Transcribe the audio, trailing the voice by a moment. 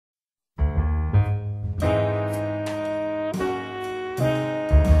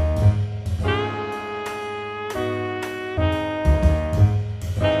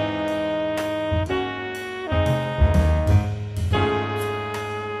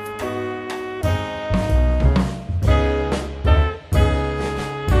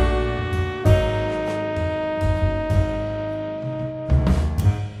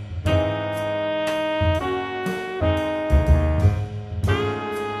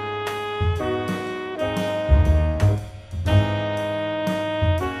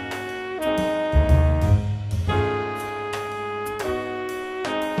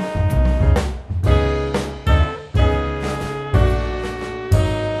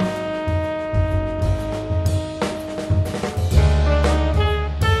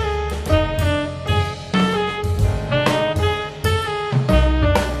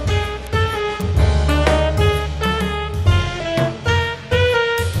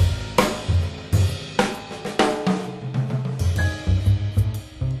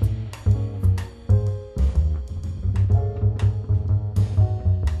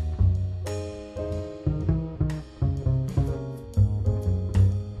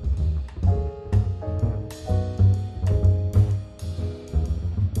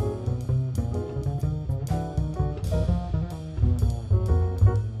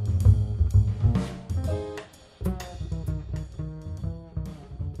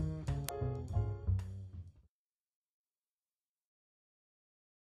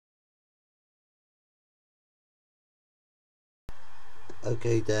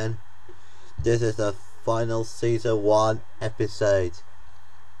Okay then, this is the final season 1 episode,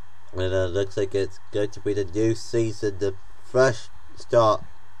 and it looks like it's going to be the new season, the fresh start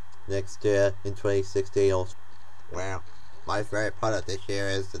next year in 2016. Well, my favorite part of this year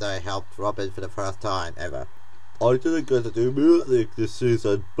is that I helped Robin for the first time ever. I didn't get to do music this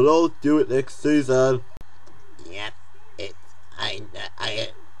season, but I'll do it next season. Yep, I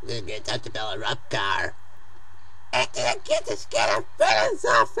didn't get time to build a rock car. I didn't get to scare the villains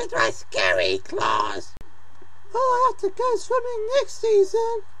off with my scary claws. I'll have to go swimming next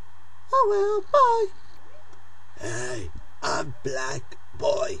season. Oh well, bye. Hey, I'm Black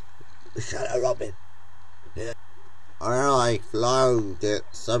Boy. Shut up, Robin. Yeah. I flown it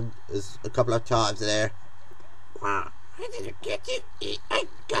a couple of times there. Wow, I didn't get to eat. I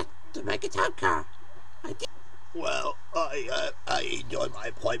got to make a time car. I did. Well, I enjoyed my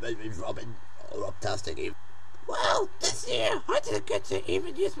appointment with Robin or Robtastic. Well, this year I didn't get to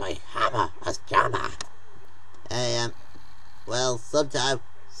even use my hammer as drama. Well, sometimes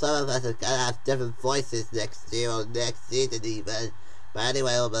some of us are gonna have different voices next year or next season even. But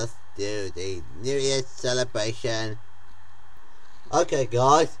anyway, we must do the New Year's celebration. Okay,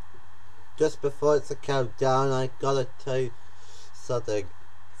 guys, just before it's a countdown, I gotta tell you something.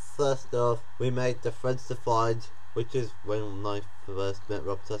 First off, we made the Friends to Find, which is when I first met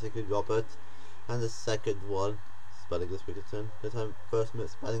Robtastic and Robert. And the second one, Spelling This Peterson, the time first met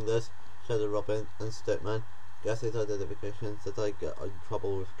Spelling This, Shadow Robin and Stokeman. Ghastly's identifications that I got in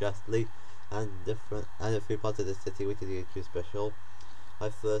trouble with Ghastly, and a few parts of the city which is the intro special. I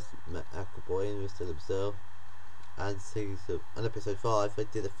first met Aquaboy and Mr. himself, and episode 5 I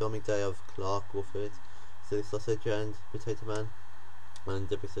did a filming day of Clark Wolford, Silly Sausage and Potato Man.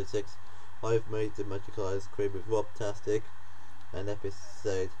 And episode 6 I've made the magical ice cream with Robtastic, and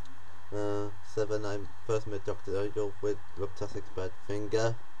episode 7 I first met Dr. Angel with Robtastic's bad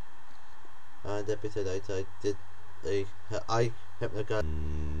finger, and episode 8 I did a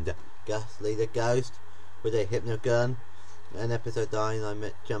hypnogun Ghastly the ghost with a hypnogun, and episode 9 I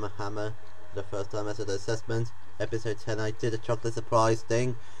met Gemma Hammer for the first time as an assessment. Episode 10 I did a chocolate surprise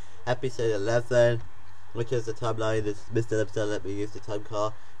thing. Episode 11, which is the timeline, is Mr. Lipster let me use the time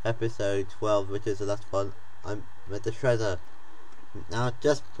car. Episode 12, which is the last one, I met the Shredder. Now,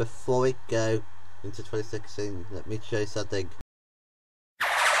 just before we go into 2016, let me show you something.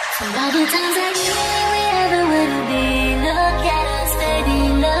 For all the times I knew we ever would be, look at us,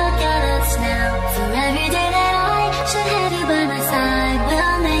 baby, look at us now. For every day that I should have you by my side,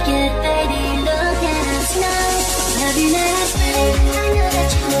 we'll make it, baby, look at us now. For every night I pray, I know that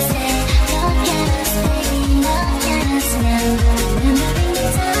you will say, look at us, baby, look at us now. Remembering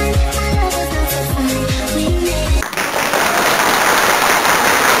the time, our love was not so fun, we made it.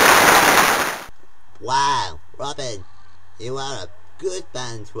 Wow, Robin, you are a good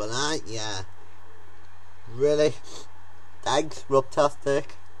band one, aren't ya? Really? Thanks,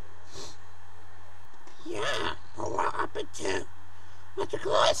 Robtastic. Yeah, but what happened to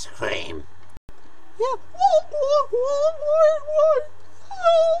magical ice cream? Yeah, why?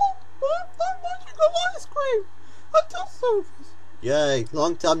 Magical ice cream at the service. Yay,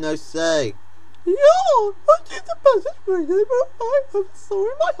 long time no see. Yeah, I did the best ice cream I ever saw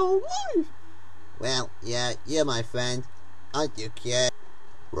in my whole life. Well, yeah, you're my friend. Aren't you cute?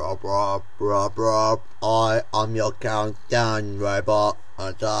 Rob, I am your countdown robot,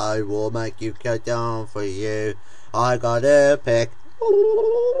 and I will make you count down for you. I gotta pick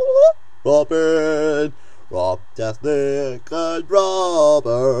Robin, Robtastic, and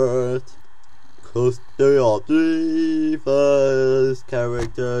Robert, 'cause they are the first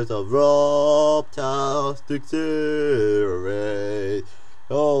characters of Robtastic Series.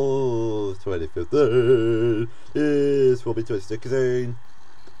 Oh, 2015. This will be 2016.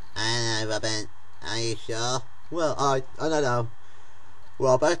 I know, Robin. Are you sure? Well, I don't know.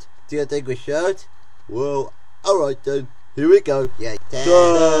 Robert, do you think we should? Well, alright then. Here we go. Yeah, 10,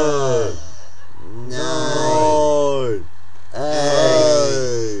 9,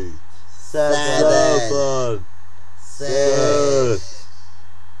 8, 7, 6,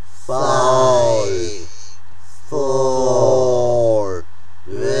 5, 4,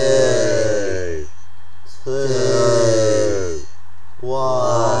 3, 2,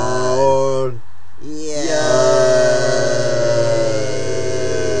 1. Yay!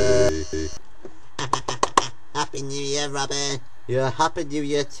 Happy New Year, Robin. Yeah, Happy New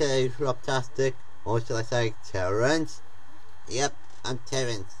Year too, Robtastic. Or shall I say, Terrence? Yep, I'm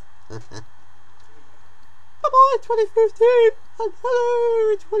Terrence. Bye-bye 2015 and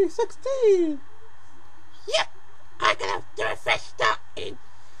hello 2016. Yep, I'm gonna do a fresh start in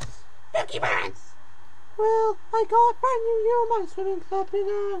Milky Bands. Well, I got a brand new year on my swimming club, you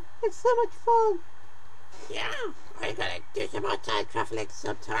know. It's so much fun. Yeah, I gotta do some more time traveling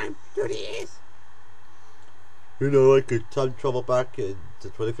sometime through the years. You know, I could time travel back into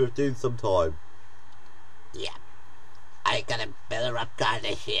 2015 sometime. Yeah, I gotta build a rock car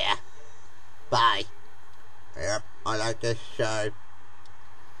this year. Bye. Yep, I like this show.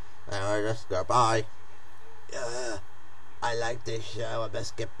 Anyway, let's go. Bye. I like this show. I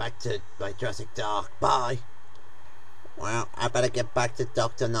best get back to my Jurassic Dark. Bye. Well, I better get back to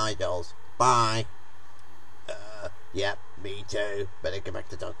Dr. Nigel's. Bye. Yep, me too. Better get back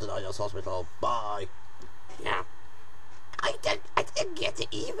to Dr. Nigel's hospital. Bye. Yeah. I didn't get to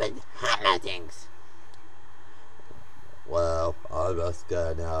even hammer things. Well, I must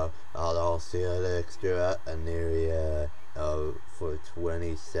go now. I'll see you next year at the new year. For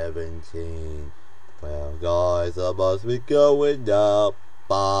 2017. Well, guys, I must be going now.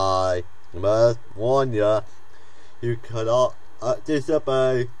 Bye. I must warn you. You cannot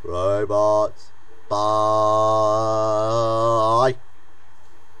disobey robots. Bye.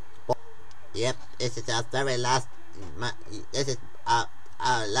 Yep, this is our very last. This is our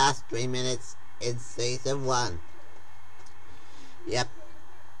last 3 minutes in season 1. Yep.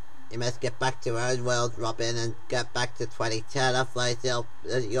 You must get back to your own world, Robin, and get back to 2010. Otherwise, your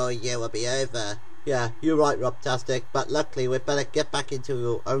year will be over. Yeah, you're right, Robtastic. But luckily, we better get back into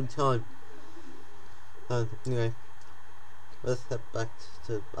your own time. Anyway, let's head back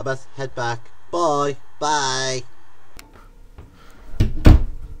to. I must head back. Bye. Bye.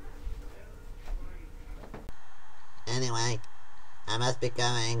 Anyway, I must be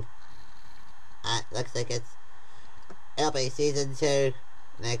going. Looks like it'll be season 2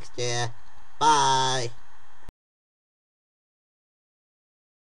 next year. Bye.